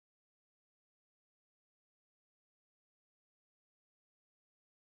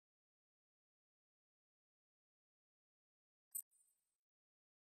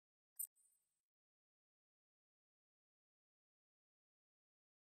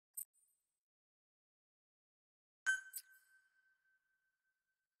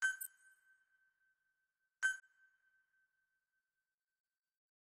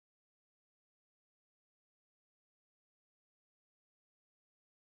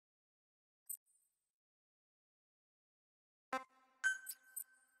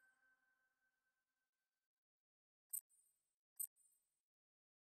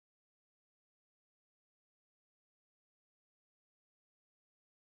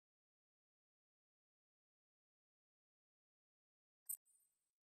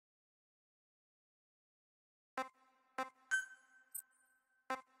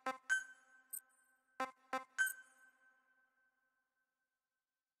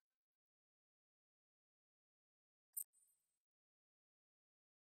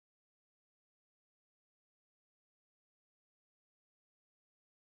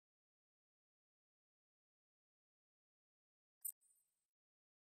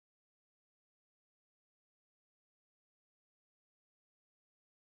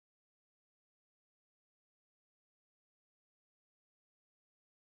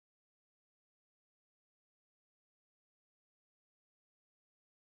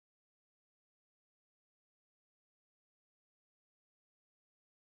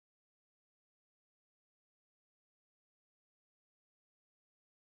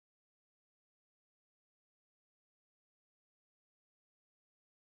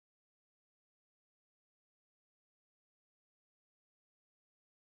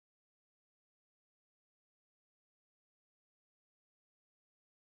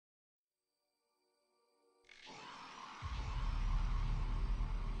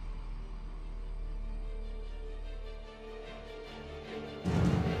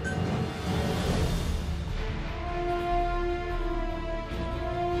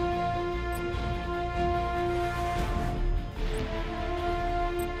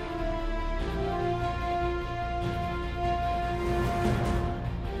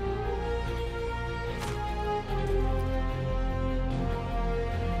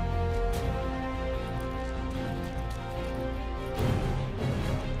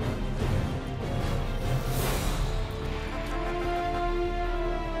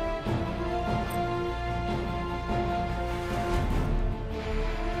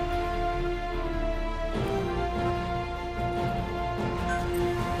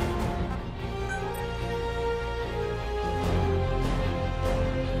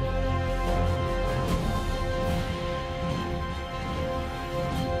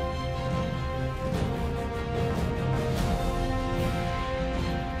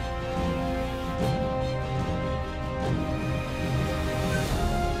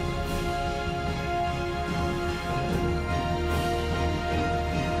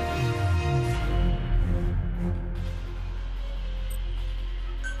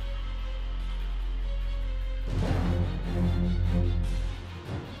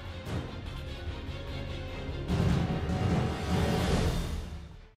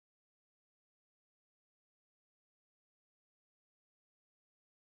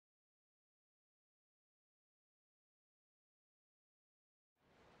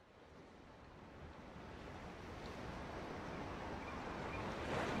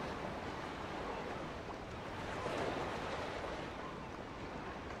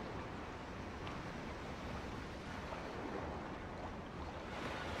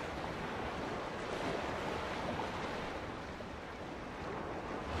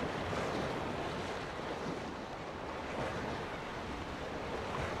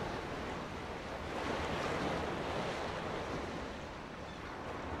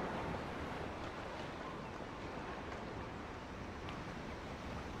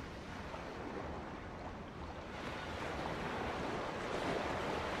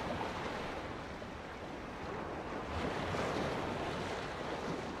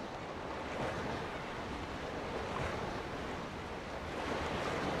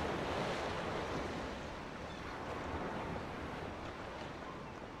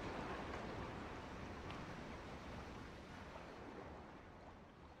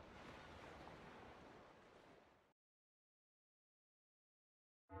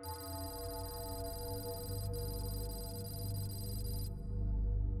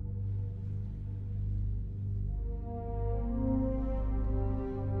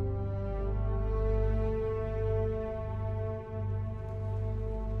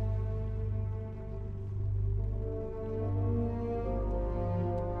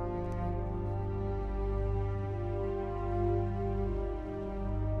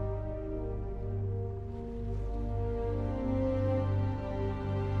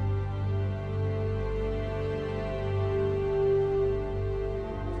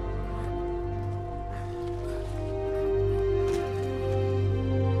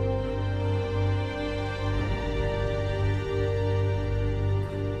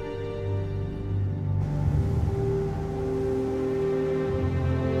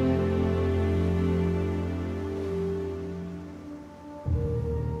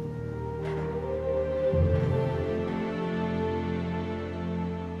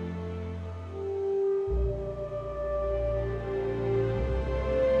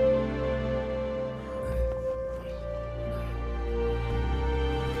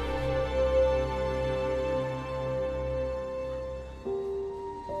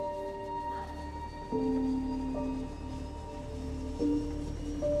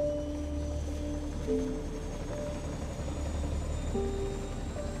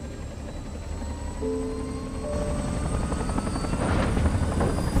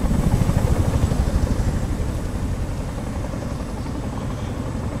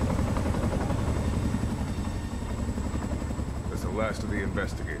the last of the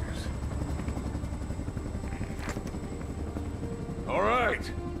investigators. All right,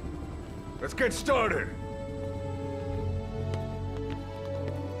 let's get started.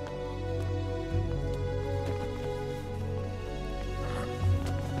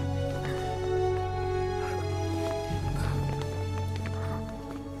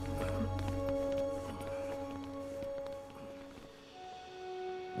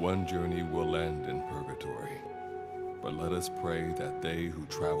 One journey will end in purgatory, but let us pray that they who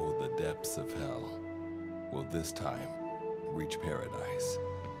travel the depths of hell will this time reach paradise.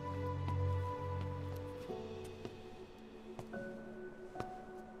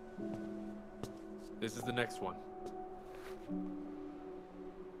 This is the next one.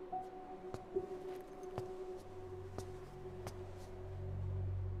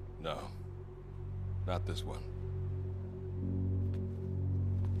 No, not this one.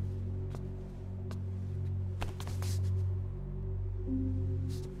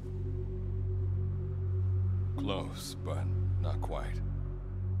 Close, but not quite.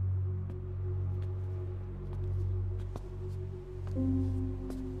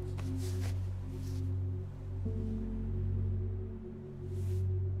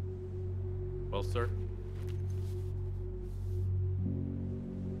 Well, sir?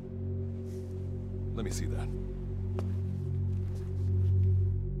 Let me see that.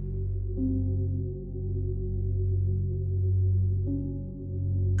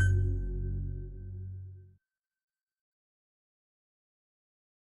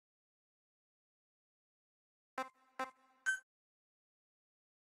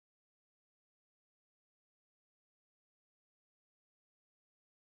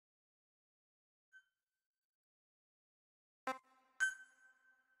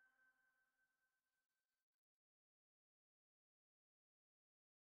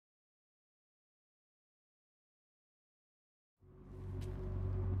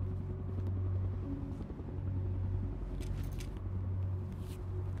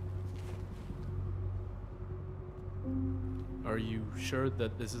 Are you sure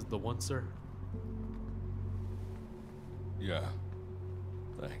that this is the one, sir? Yeah,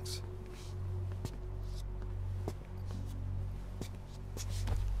 thanks.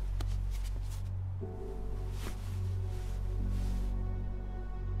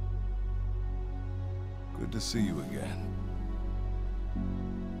 Good to see you again.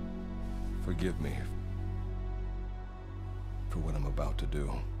 Forgive me for what I'm about to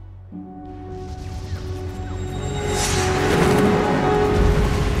do.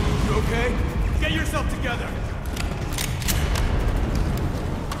 You okay? Get yourself together!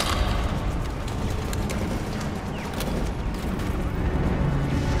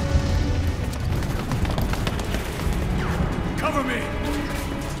 Cover me!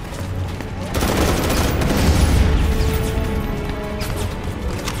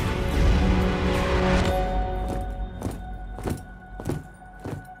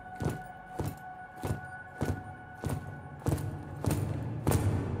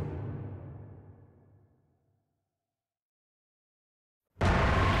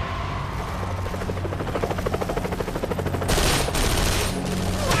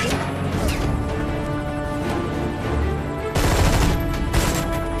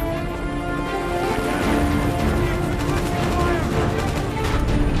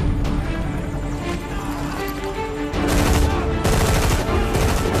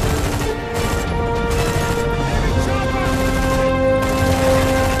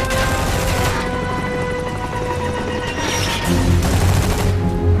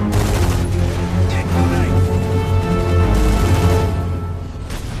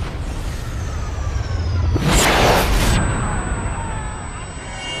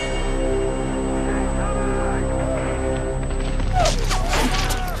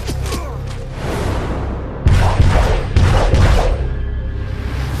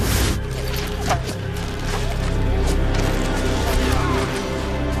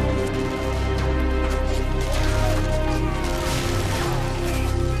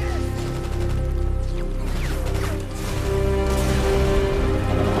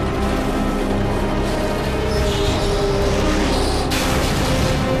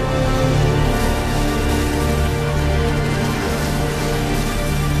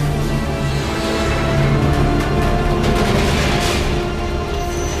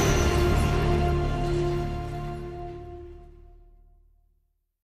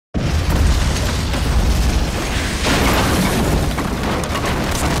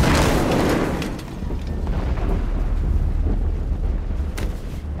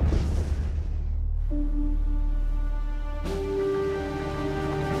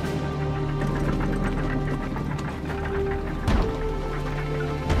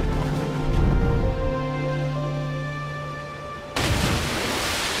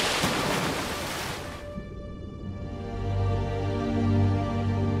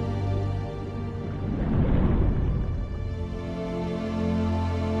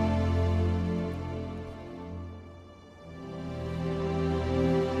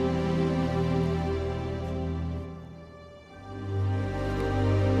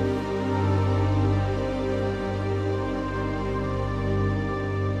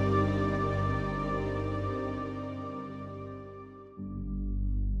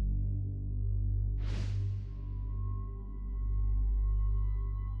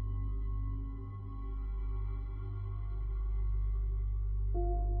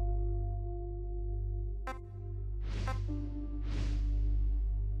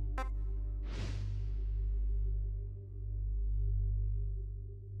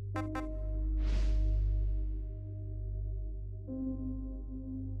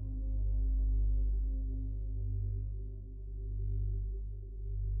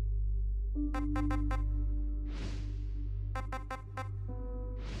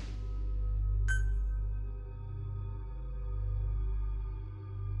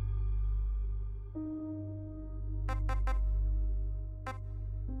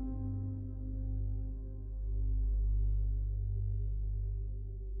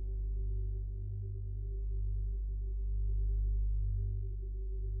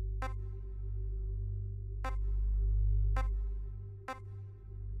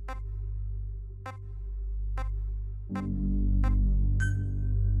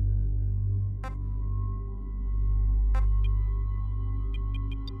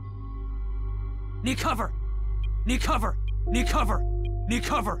 Need cover! Need cover! Need cover! Need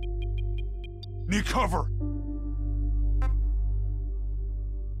cover! Need cover!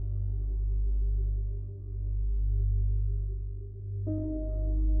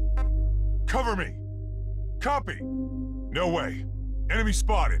 Cover me! Copy! No way. Enemy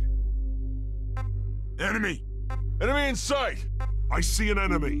spotted. Enemy! Enemy in sight! I see an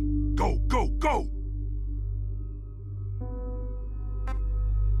enemy! Go, go, go!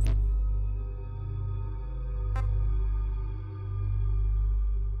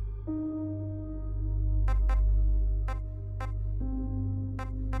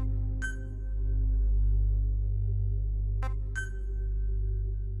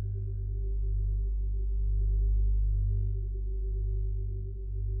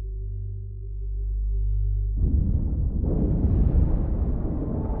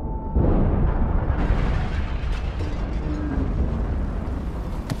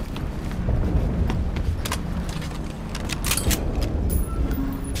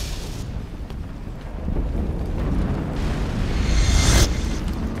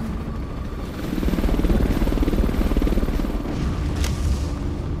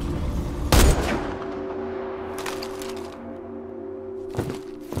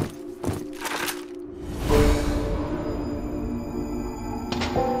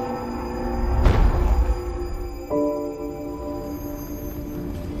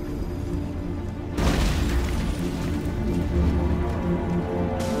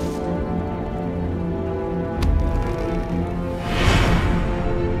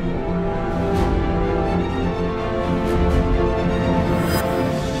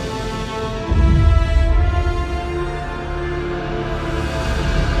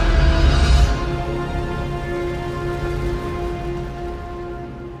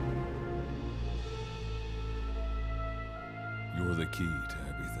 You're the key to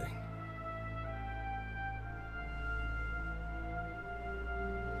everything.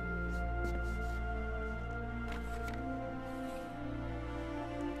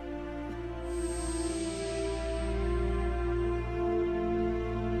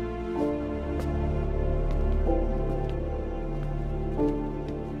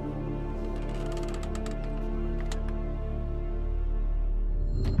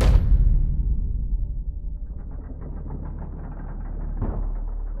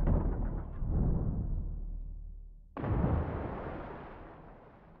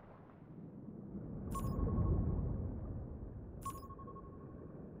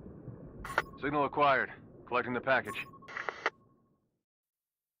 Signal acquired. Collecting the package.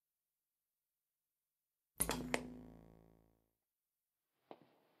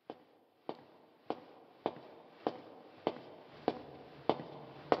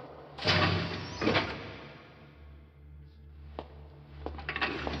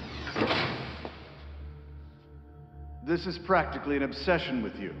 This is practically an obsession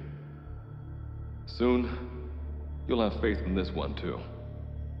with you. Soon, you'll have faith in this one, too.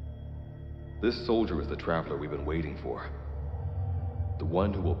 This soldier is the traveler we've been waiting for. The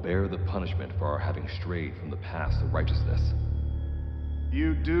one who will bear the punishment for our having strayed from the paths of righteousness.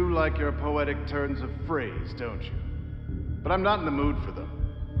 You do like your poetic turns of phrase, don't you? But I'm not in the mood for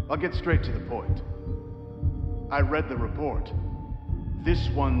them. I'll get straight to the point. I read the report. This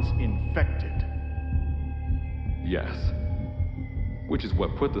one's infected. Yes. Which is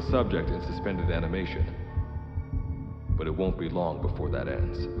what put the subject in suspended animation. But it won't be long before that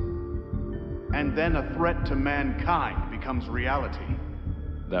ends. And then a threat to mankind becomes reality.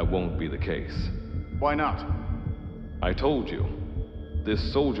 That won't be the case. Why not? I told you,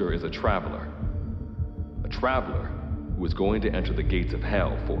 this soldier is a traveler. A traveler who is going to enter the gates of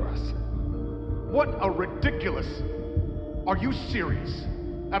hell for us. What a ridiculous... Are you serious?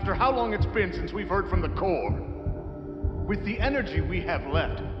 After how long it's been since we've heard from the Corps? With the energy we have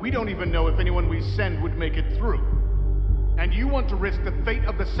left, we don't even know if anyone we send would make it through. And you want to risk the fate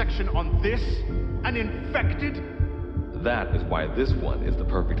of the section on this? An infected? That is why this one is the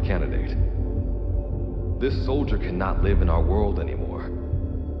perfect candidate. This soldier cannot live in our world anymore.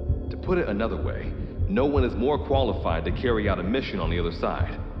 To put it another way, no one is more qualified to carry out a mission on the other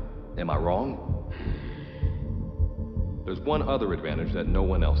side. Am I wrong? There's one other advantage that no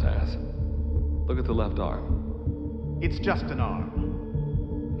one else has. Look at the left arm. It's just an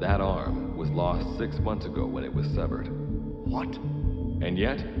arm. That arm was lost 6 months ago when it was severed. What? And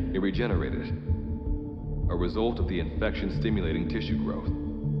yet, it regenerated. A result of the infection-stimulating tissue growth.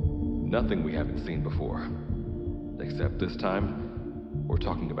 Nothing we haven't seen before. Except this time, we're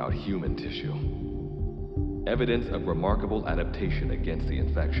talking about human tissue. Evidence of remarkable adaptation against the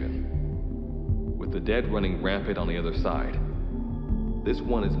infection. With the dead running rampant on the other side, this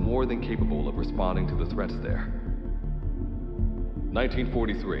one is more than capable of responding to the threats there.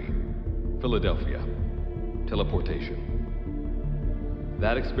 1943, Philadelphia. Teleportation.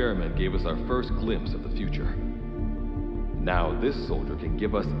 That experiment gave us our first glimpse of the future. Now this soldier can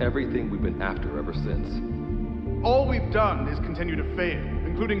give us everything we've been after ever since. All we've done is continue to fail,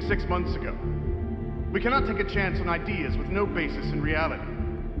 including 6 months ago. We cannot take a chance on ideas with no basis in reality.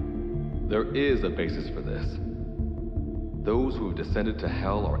 There is a basis for this. Those who have descended to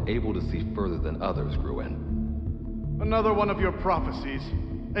hell are able to see further than others, Gruen. Another one of your prophecies.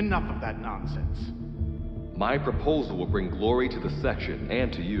 Enough of that nonsense. My proposal will bring glory to the section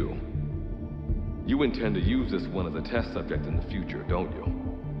and to you. You intend to use this one as a test subject in the future, don't you?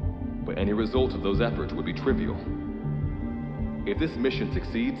 But any result of those efforts would be trivial. If this mission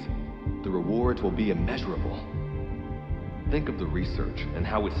succeeds, the rewards will be immeasurable. Think of the research and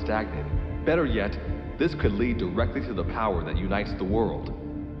how it's stagnated. Better yet, this could lead directly to the power that unites the world.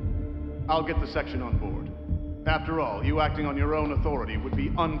 I'll get the section on board. After all, you acting on your own authority would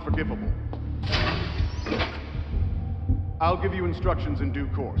be unforgivable. I'll give you instructions in due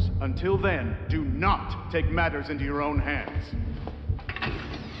course. Until then, do not take matters into your own hands.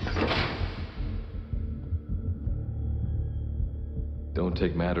 Don't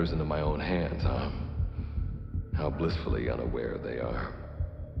take matters into my own hands, huh? How blissfully unaware they are.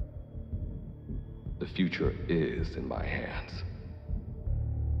 The future is in my hands.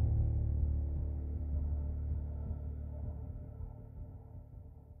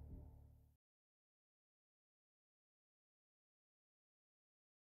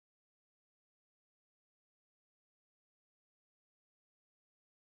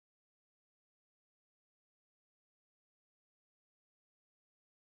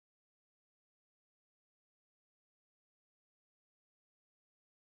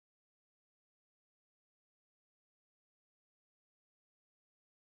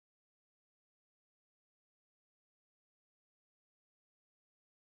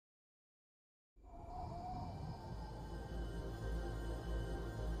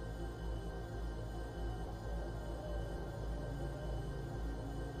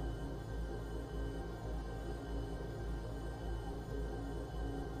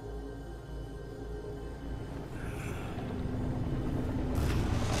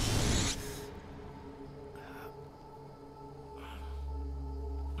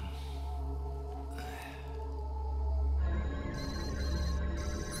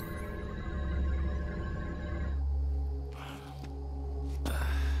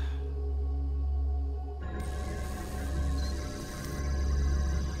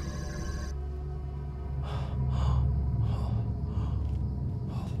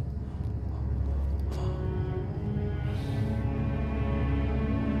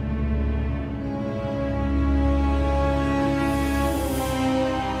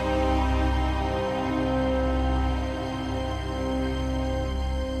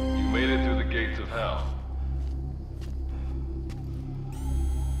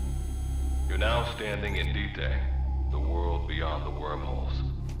 Standing in D-Day, the world beyond the wormholes.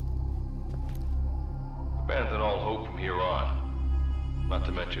 Abandon all hope from here on, not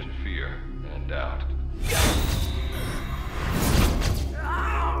to mention fear and doubt.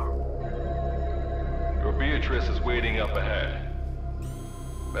 Your Beatrice is waiting up ahead.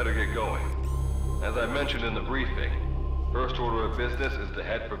 Better get going. As I mentioned in the briefing, first order of business is to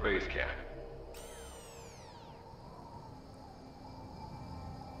head for base camp.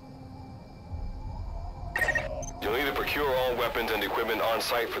 You'll need to procure all weapons and equipment on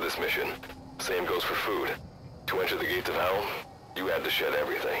site for this mission. Same goes for food. To enter the gates of hell, you had to shed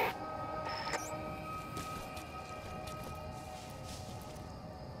everything.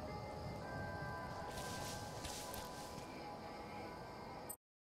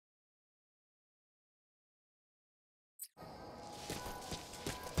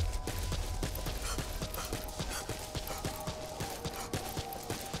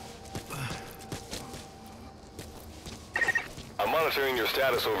 monitoring your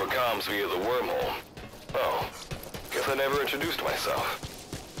status over comms via the wormhole. Oh, guess I never introduced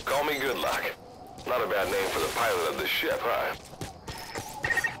myself. Call me Good Luck. Not a bad name for the pilot of this ship, huh?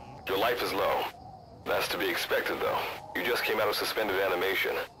 Your life is low. That's to be expected, though. You just came out of suspended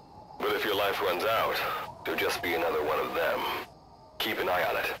animation. But if your life runs out, you'll just be another one of them. Keep an eye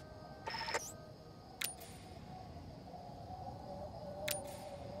on it.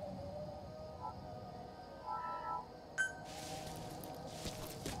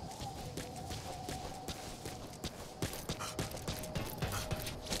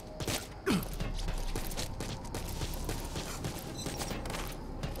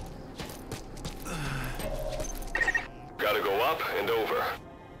 Gotta go up and over.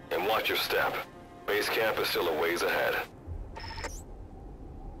 And watch your step. Base camp is still a ways ahead.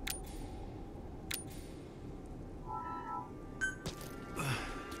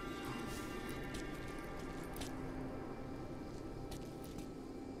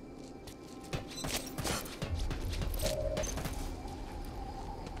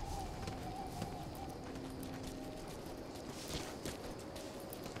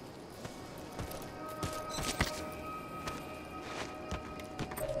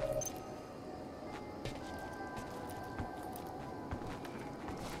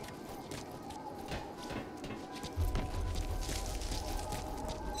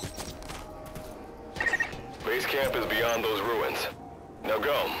 Base camp is beyond those ruins. Now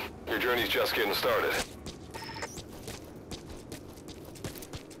go. Your journey's just getting started.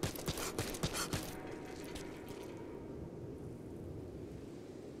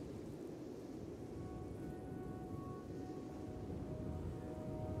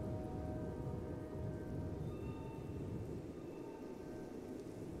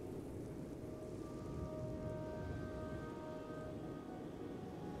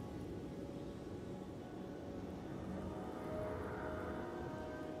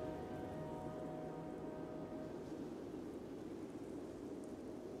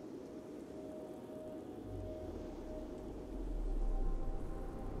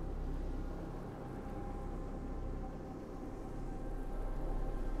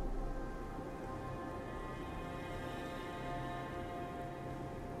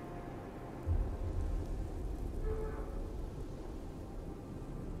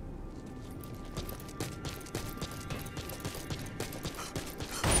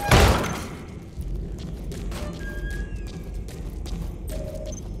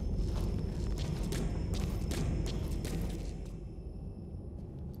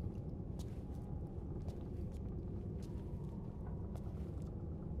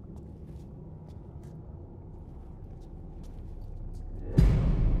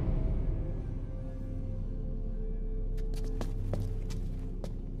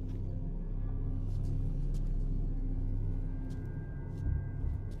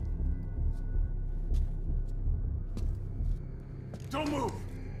 Don't move!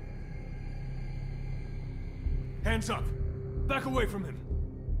 Hands up! Back away from him!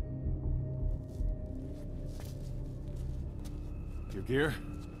 Your gear?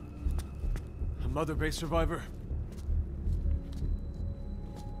 A Mother Base survivor?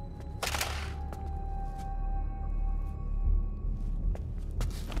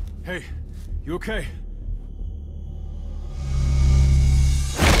 Hey, you okay?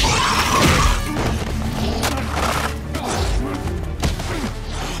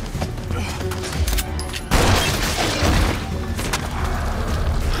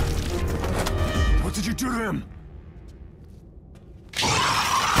 What did you do to him?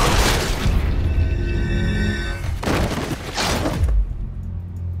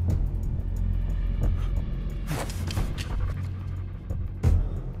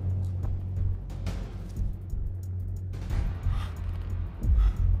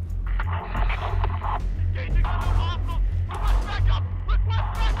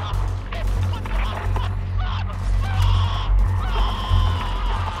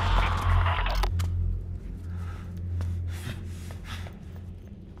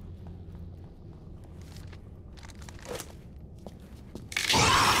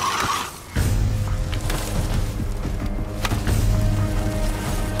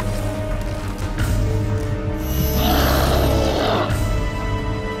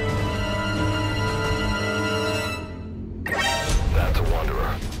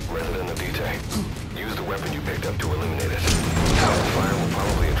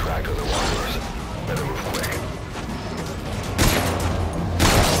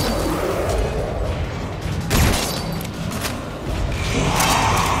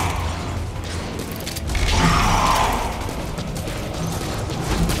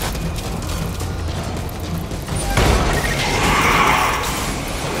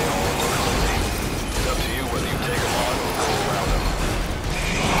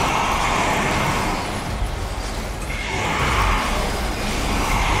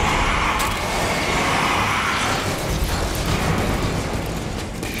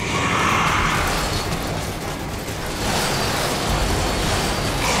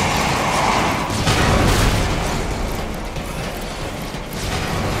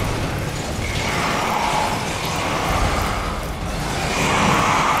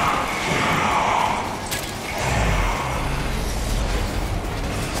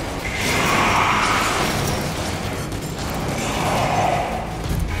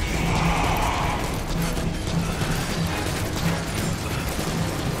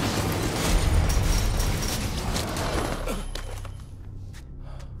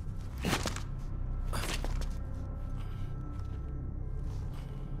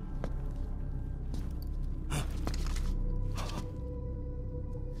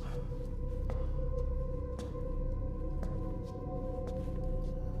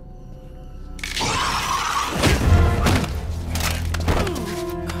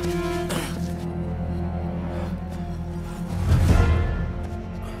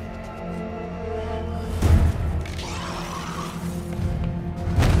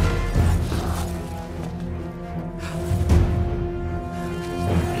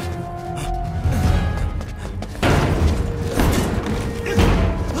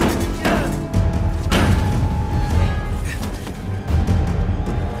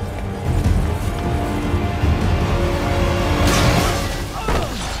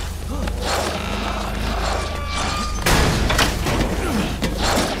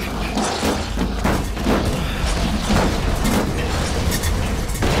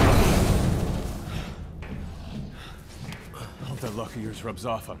 of yours rubs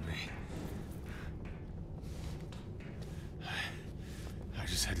off on me. I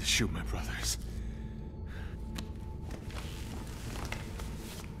just had to shoot my brothers.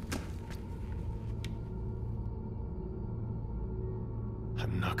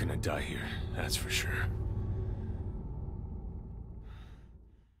 I'm not gonna die here, that's for sure.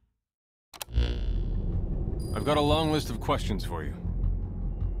 I've got a long list of questions for you.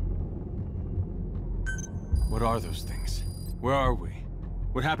 What are those things? Where are we?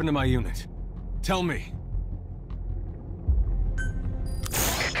 What happened to my unit? Tell me!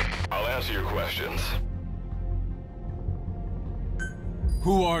 I'll answer your questions.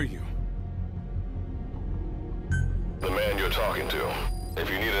 Who are you? The man you're talking to. If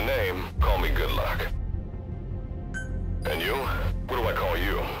you need a name, call me Good Luck. And you? What do I call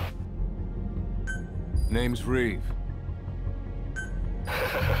you? Name's Reeve.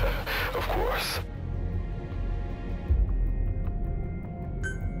 Of course.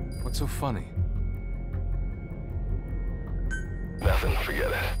 What's so funny? Nothing,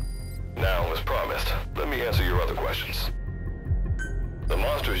 forget it. Now, as promised, let me answer your other questions. The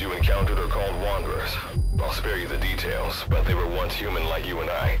monsters you encountered are called Wanderers. I'll spare you the details, but they were once human like you and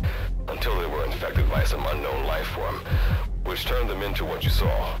I, until they were infected by some unknown life form, which turned them into what you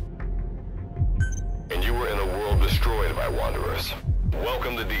saw. And you were in a world destroyed by Wanderers.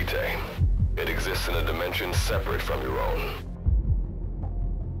 Welcome to D-Day. It exists in a dimension separate from your own.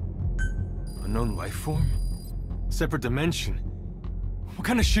 Unknown life form? Separate dimension? What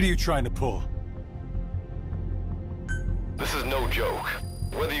kind of shit are you trying to pull? This is no joke.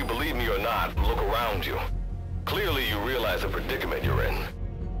 Whether you believe me or not, look around you. Clearly you realize the predicament you're in.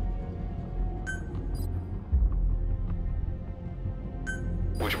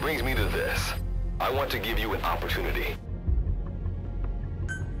 Which brings me to this. I want to give you an opportunity.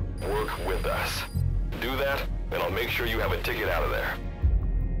 Work with us. Do that, and I'll make sure you have a ticket out of there.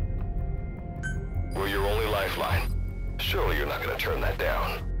 We're your only lifeline. Surely you're not gonna turn that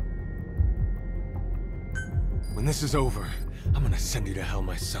down. When this is over, I'm gonna send you to hell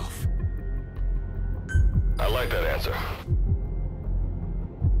myself. I like that answer.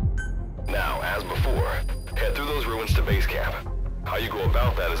 Now, as before, head through those ruins to base camp. How you go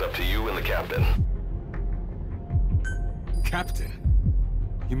about that is up to you and the captain. Captain?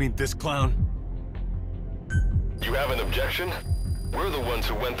 You mean this clown? You have an objection? We're the ones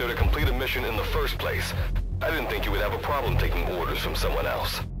who went there to complete a mission in the first place. I didn't think you would have a problem taking orders from someone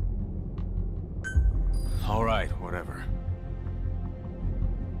else. All right, whatever.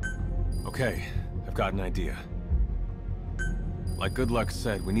 Okay, I've got an idea. Like Good Luck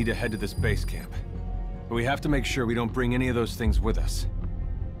said, we need to head to this base camp. But we have to make sure we don't bring any of those things with us.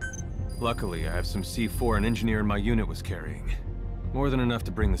 Luckily, I have some C4 an engineer in my unit was carrying. More than enough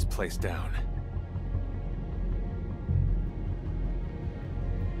to bring this place down.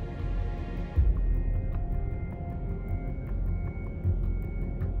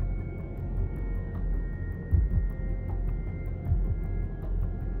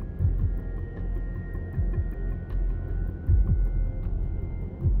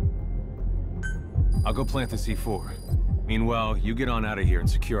 I'll go plant the C4. Meanwhile, you get on out of here and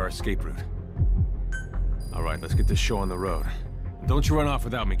secure our escape route. All right, let's get this show on the road. Don't you run off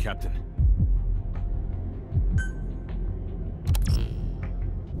without me, Captain.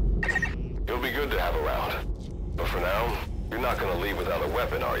 You'll be good to have around. But for now, you're not gonna leave without a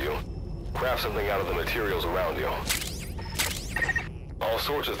weapon, are you? Craft something out of the materials around you. All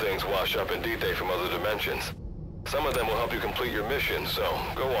sorts of things wash up in D-Day from other dimensions. Some of them will help you complete your mission, so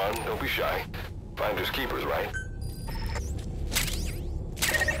go on, don't be shy. Finders keepers, right?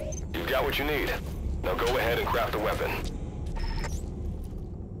 You've got what you need. Now go ahead and craft a weapon.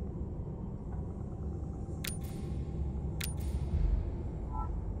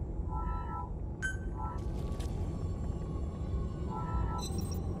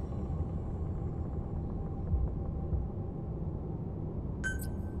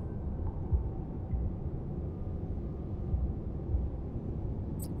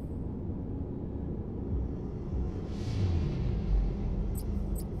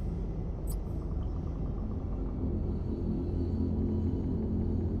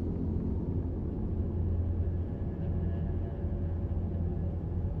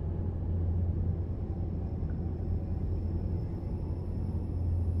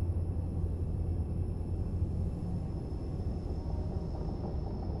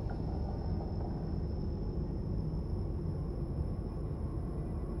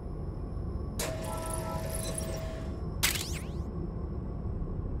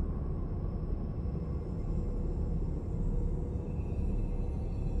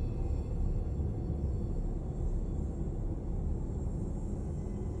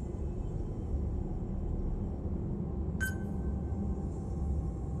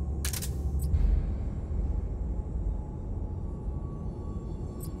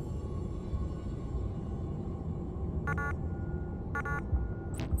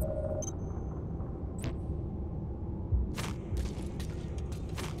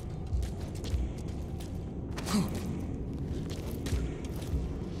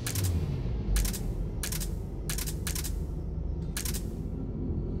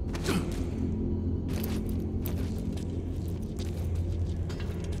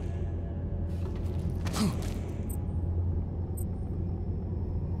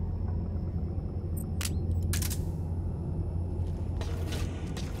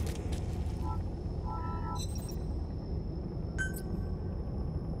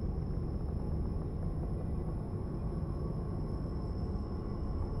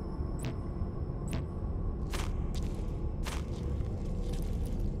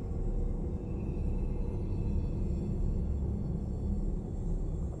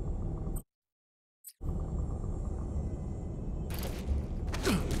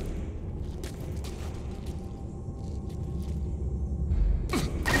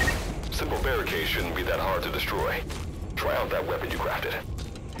 simple barricade shouldn't be that hard to destroy. Try out that weapon you crafted.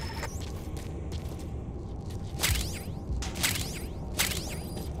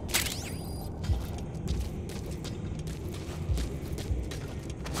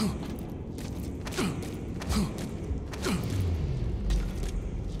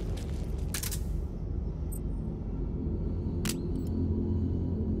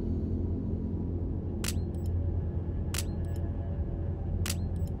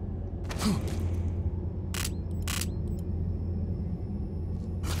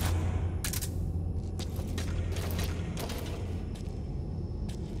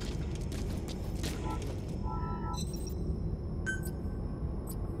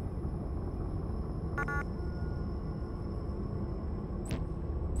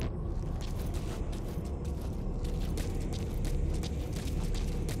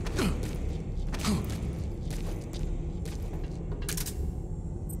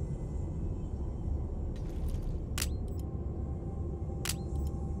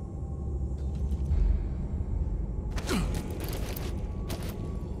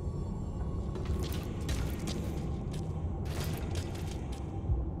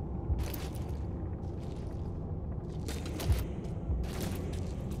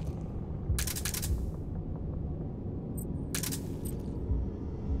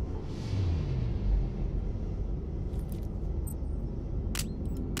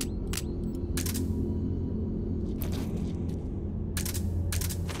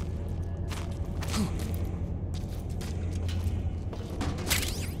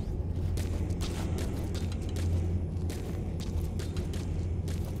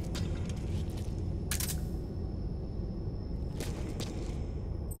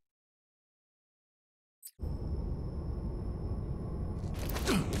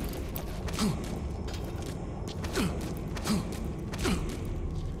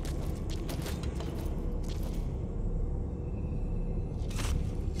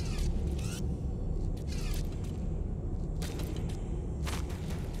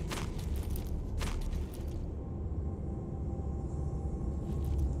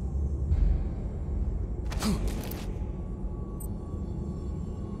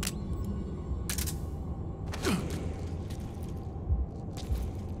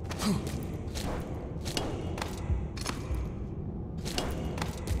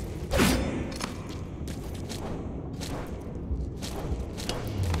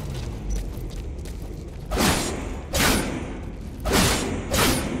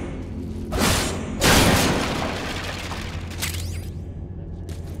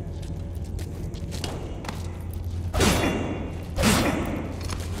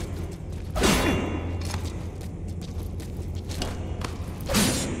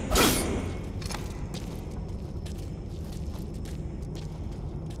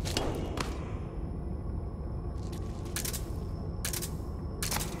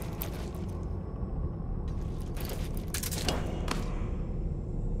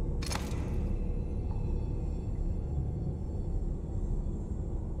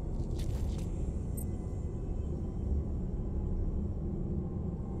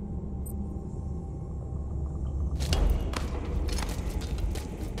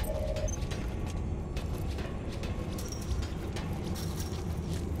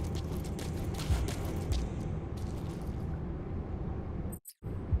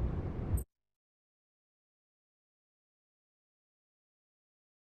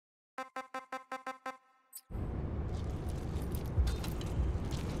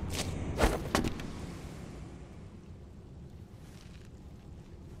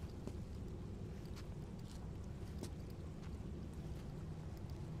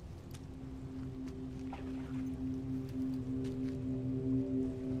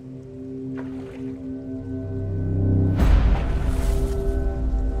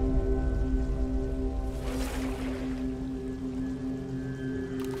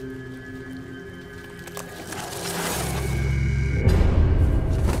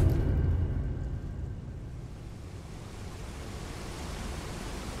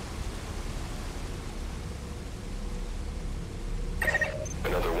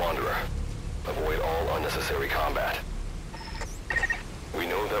 unnecessary combat. We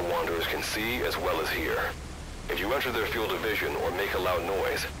know that Wanderers can see as well as hear. If you enter their field of vision or make a loud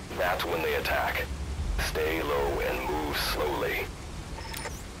noise, that's when they attack. Stay low and move slowly.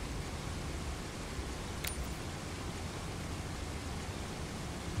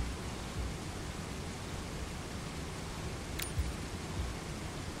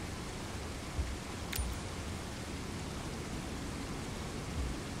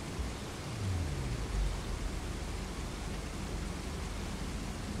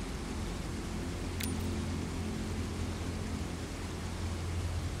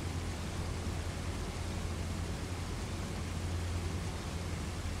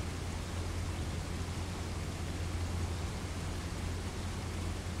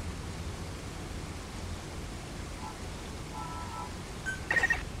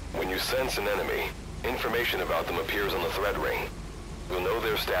 sense an enemy, information about them appears on the threat ring. You'll know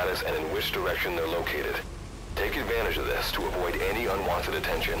their status and in which direction they're located. Take advantage of this to avoid any unwanted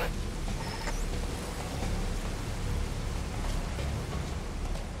attention.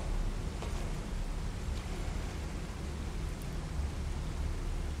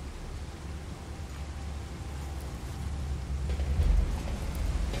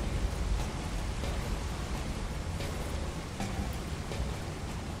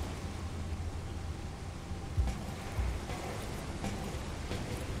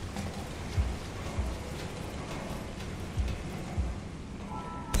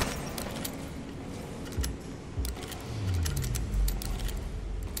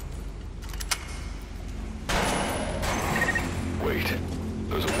 Wait,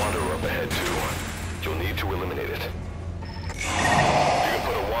 there's a Wanderer up ahead too. You'll need to eliminate it. You can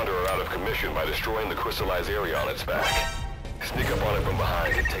put a Wanderer out of commission by destroying the crystallized area on its back. Sneak up on it from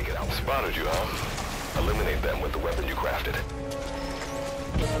behind and take it out. Spotted you, huh? Eliminate them with the weapon you crafted.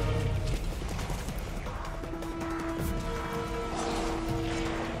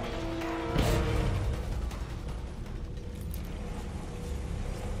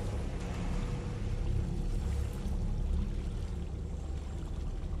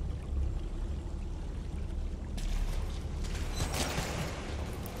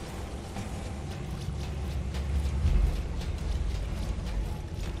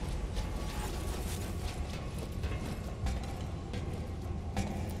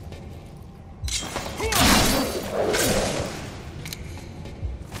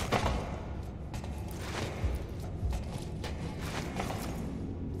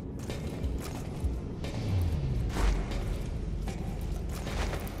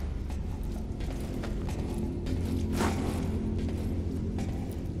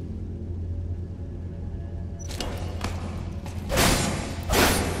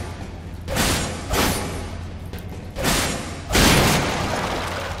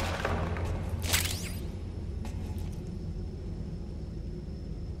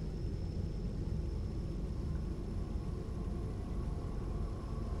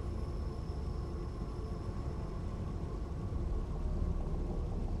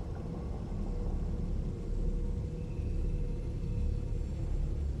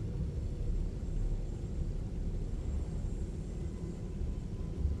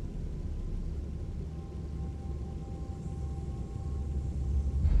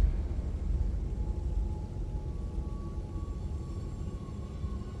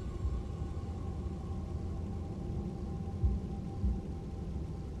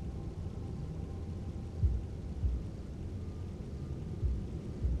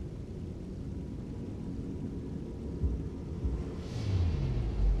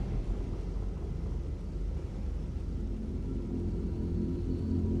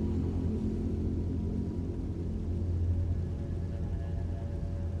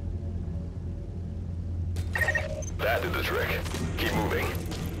 That did the trick. Keep moving.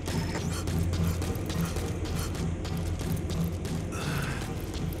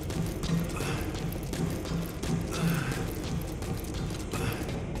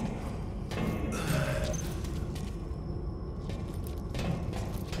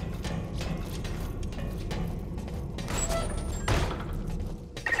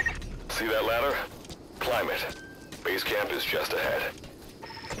 See that ladder? Climb it. Base camp is just ahead.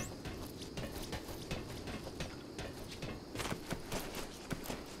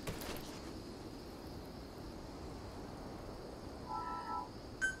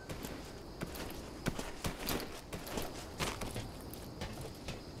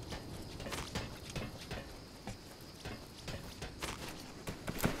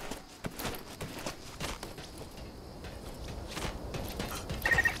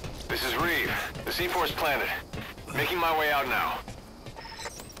 This is Reeve. The C4's planted. Making my way out now.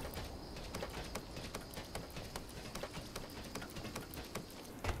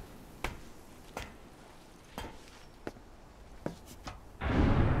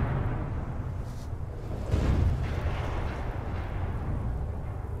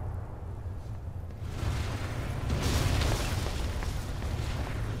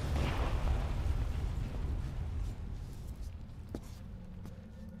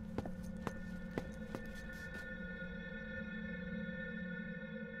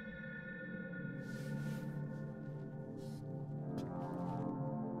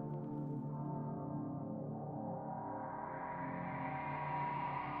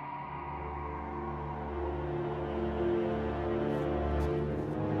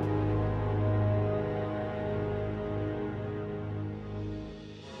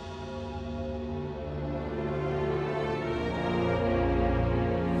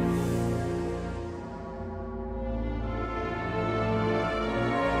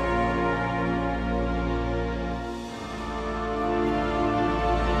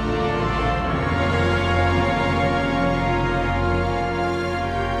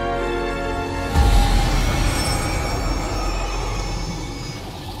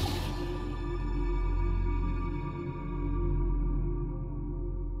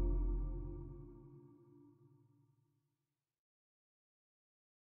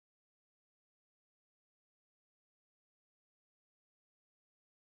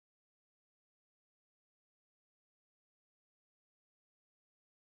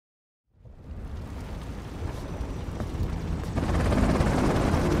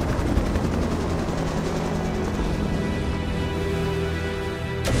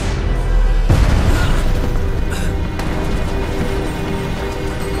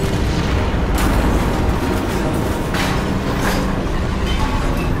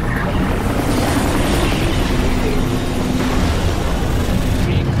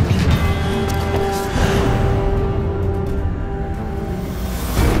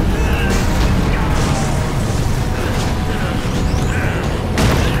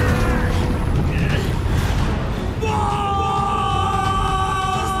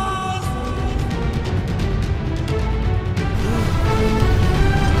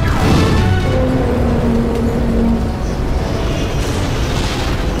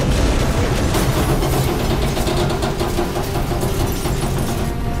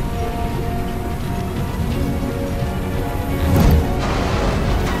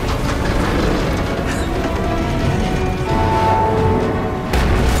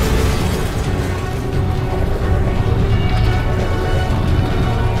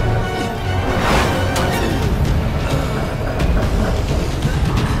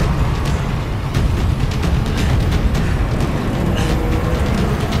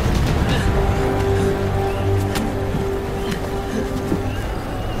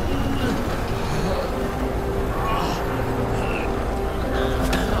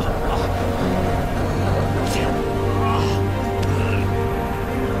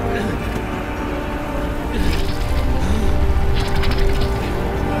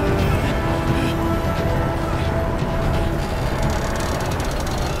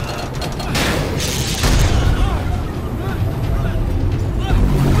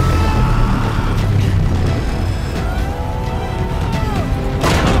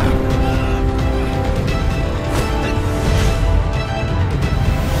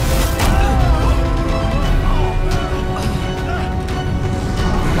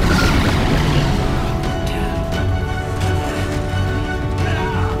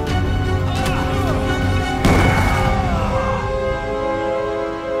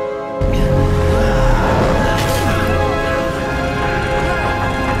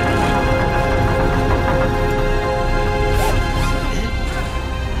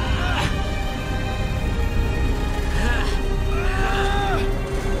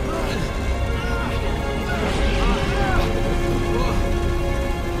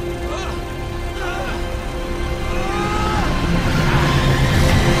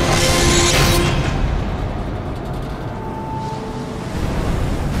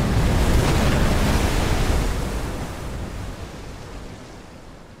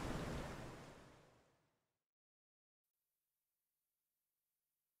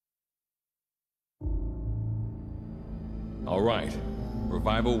 All right.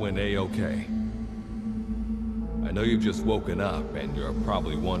 Revival went A-okay. I know you've just woken up and you're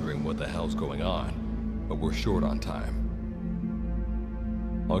probably wondering what the hell's going on, but we're short on time.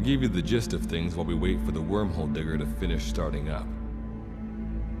 I'll give you the gist of things while we wait for the wormhole digger to finish starting up.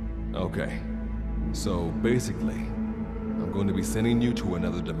 Okay. So basically, I'm going to be sending you to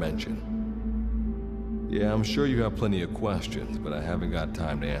another dimension. Yeah, I'm sure you have plenty of questions, but I haven't got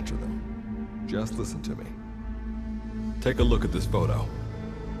time to answer them. Just listen to me. Take a look at this photo.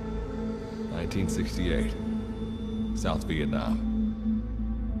 1968, South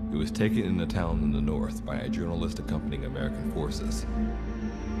Vietnam. It was taken in a town in the north by a journalist accompanying American forces.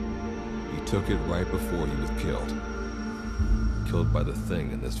 He took it right before he was killed. Killed by the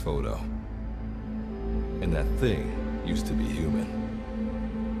thing in this photo. And that thing used to be human.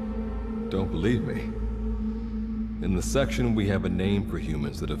 Don't believe me? In the section, we have a name for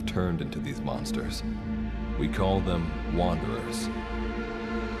humans that have turned into these monsters. We call them Wanderers.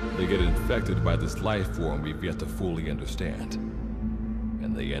 They get infected by this life form we've yet to fully understand.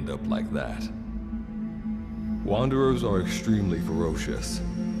 And they end up like that. Wanderers are extremely ferocious.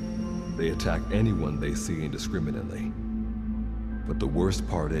 They attack anyone they see indiscriminately. But the worst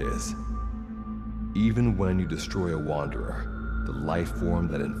part is, even when you destroy a Wanderer, the life form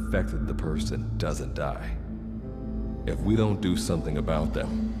that infected the person doesn't die. If we don't do something about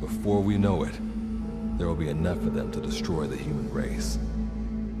them, before we know it, there will be enough of them to destroy the human race.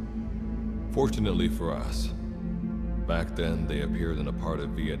 Fortunately for us, back then they appeared in a part of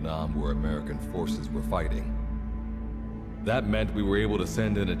Vietnam where American forces were fighting. That meant we were able to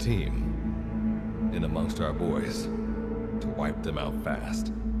send in a team, in amongst our boys, to wipe them out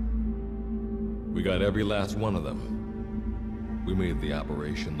fast. We got every last one of them. We made the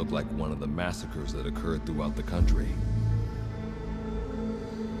operation look like one of the massacres that occurred throughout the country.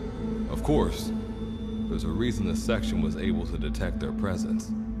 Of course, there's a reason the section was able to detect their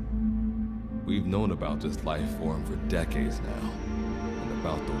presence. We've known about this life form for decades now, and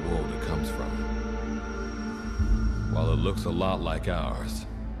about the world it comes from. While it looks a lot like ours,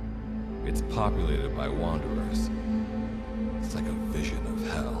 it's populated by Wanderers. It's like a vision of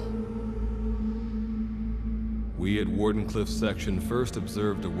hell. We at Wardenclyffe section first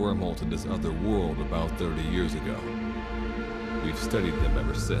observed a wormhole to this other world about 30 years ago. We've studied them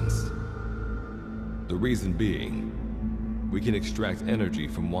ever since. The reason being, we can extract energy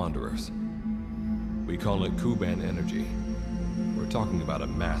from Wanderers. We call it Kuban energy. We're talking about a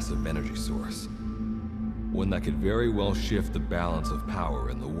massive energy source. One that could very well shift the balance of power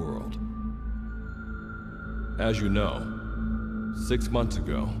in the world. As you know, 6 months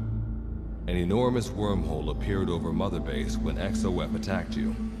ago, an enormous wormhole appeared over Mother Base when XOF attacked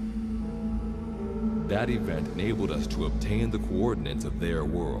you. That event enabled us to obtain the coordinates of their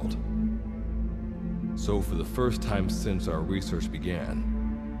world. So for the first time since our research began,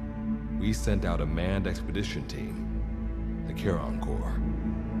 we sent out a manned expedition team, the Charon Corps.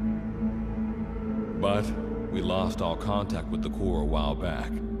 But we lost all contact with the Corps a while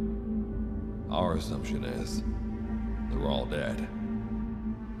back. Our assumption is they're all dead.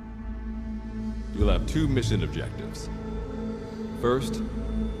 You'll have 2 mission objectives. First,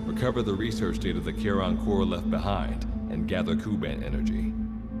 recover the research data the Charon Corps left behind and gather Kuban energy.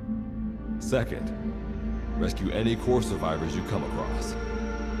 Second, rescue any Corps survivors you come across.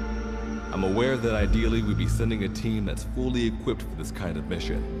 I'm aware that ideally we'd be sending a team that's fully equipped for this kind of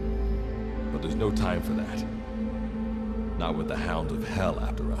mission, but there's no time for that. Not with the Hound of Hell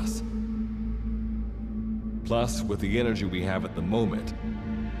after us. Plus, with the energy we have at the moment,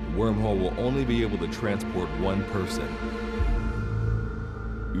 the wormhole will only be able to transport one person.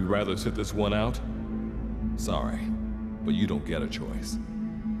 You'd rather sit this one out? Sorry, but you don't get a choice.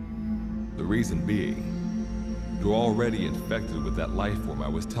 The reason being, you're already infected with that life form I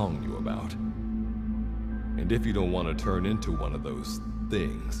was telling you about. And if you don't want to turn into one of those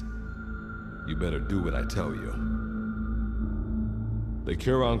things, you better do what I tell you. The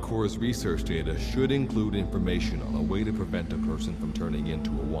Charon Corps' research data should include information on a way to prevent a person from turning into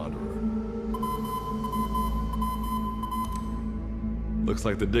a wanderer. Looks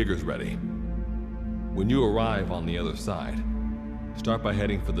like the digger's ready. When you arrive on the other side, start by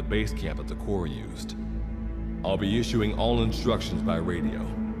heading for the base camp that the Corps used. I'll be issuing all instructions by radio.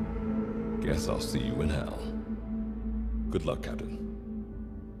 Guess I'll see you in hell. Good luck, Captain.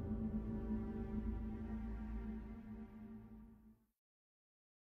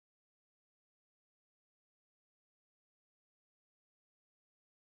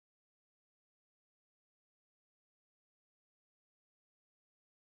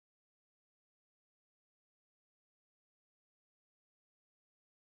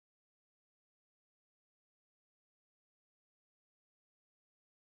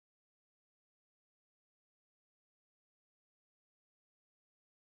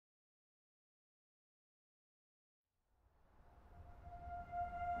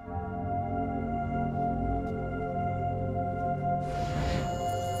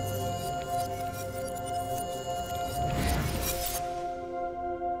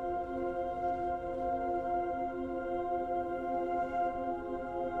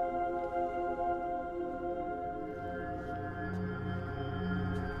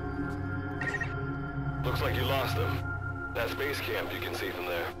 Looks like you lost them. That's base camp you can see from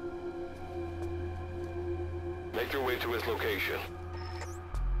there. Make your way to his location.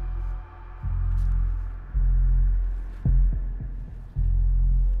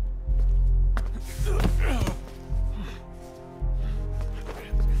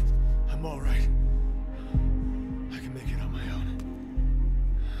 I'm all right. I can make it on my own.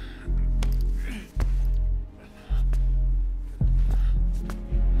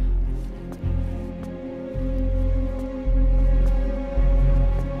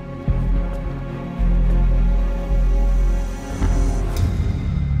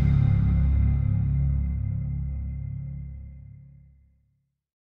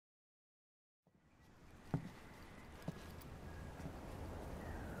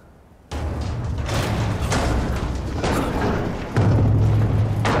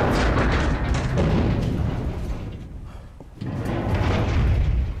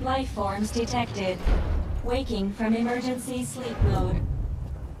 Life forms detected. Waking from emergency sleep mode.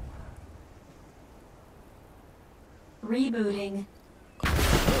 Rebooting.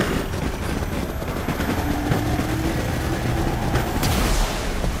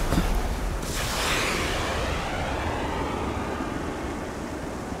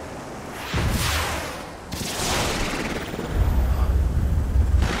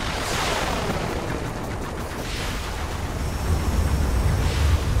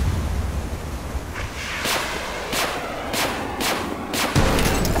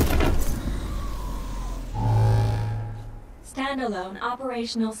 Standalone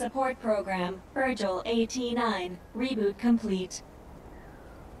Operational Support Program, Virgil AT-9, reboot complete.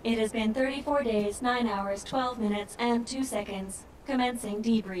 It has been 34 days, 9 hours, 12 minutes, and 2 seconds. Commencing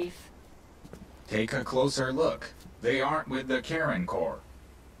debrief. Take a closer look. They aren't with the Charon Corps.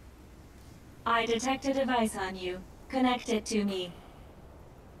 I detect a device on you. Connect it to me.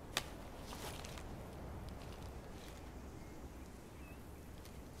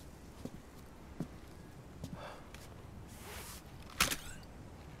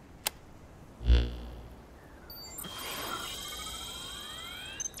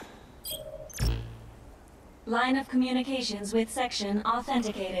 Line of communications with section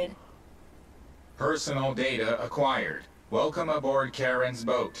authenticated. Personal data acquired. Welcome aboard Charon's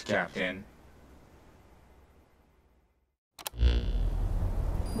boat, Captain.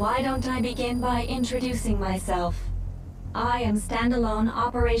 Why don't I begin by introducing myself? I am Standalone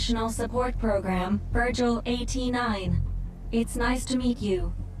Operational Support Program, Virgil AT-9. It's nice to meet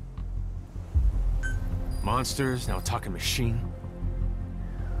you. Monsters, now talking machine.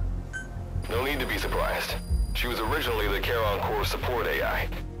 No need to be surprised. She was originally the Charon Corps support AI.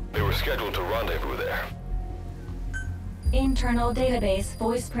 They were scheduled to rendezvous there. Internal database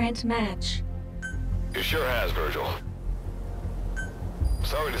voice print match. It sure has, Virgil.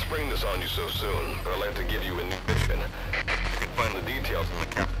 Sorry to spring this on you so soon, but I'd like to give you a new mission. You can find the details in the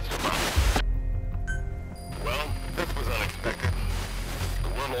captain's device. Well, this was unexpected. The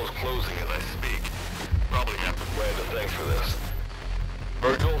wormhole's closing as I speak. Probably have to plan to thanks for this.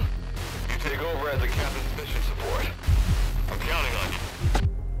 Virgil, you take over as the captain's mission support. I'm counting on you.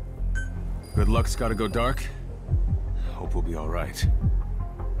 Good luck's gotta go dark. Hope we'll be alright.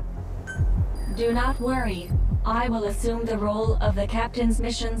 Do not worry. I will assume the role of the captain's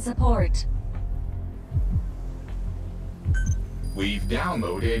mission support. We've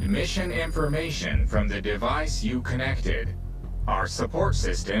downloaded mission information from the device you connected. Our support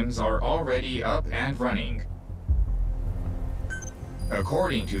systems are already up and running.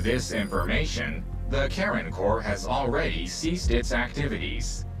 According to this information, the Karen Corps has already ceased its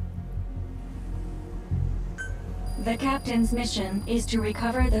activities. The captain's mission is to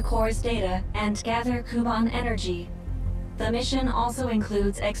recover the Corps' data and gather Kuban energy. The mission also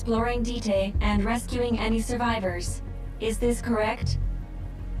includes exploring Dite and rescuing any survivors. Is this correct?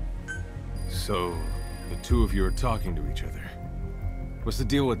 So, the two of you are talking to each other. What's the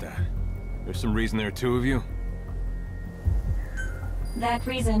deal with that? There's some reason there are two of you? That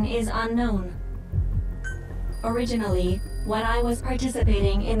reason is unknown. Originally, when I was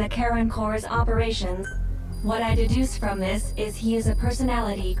participating in the Karen Corps' operations, what I deduce from this is he is a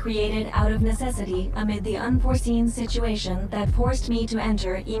personality created out of necessity amid the unforeseen situation that forced me to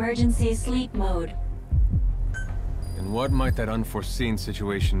enter emergency sleep mode. And what might that unforeseen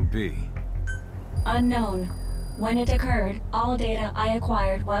situation be? Unknown. When it occurred, all data I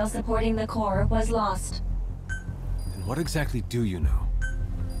acquired while supporting the Corps was lost. And what exactly do you know?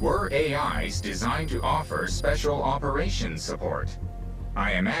 We're AIs designed to offer special operations support.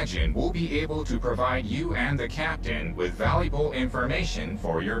 I imagine we'll be able to provide you and the captain with valuable information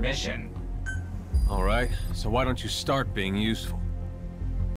for your mission. All right, so why don't you start being useful?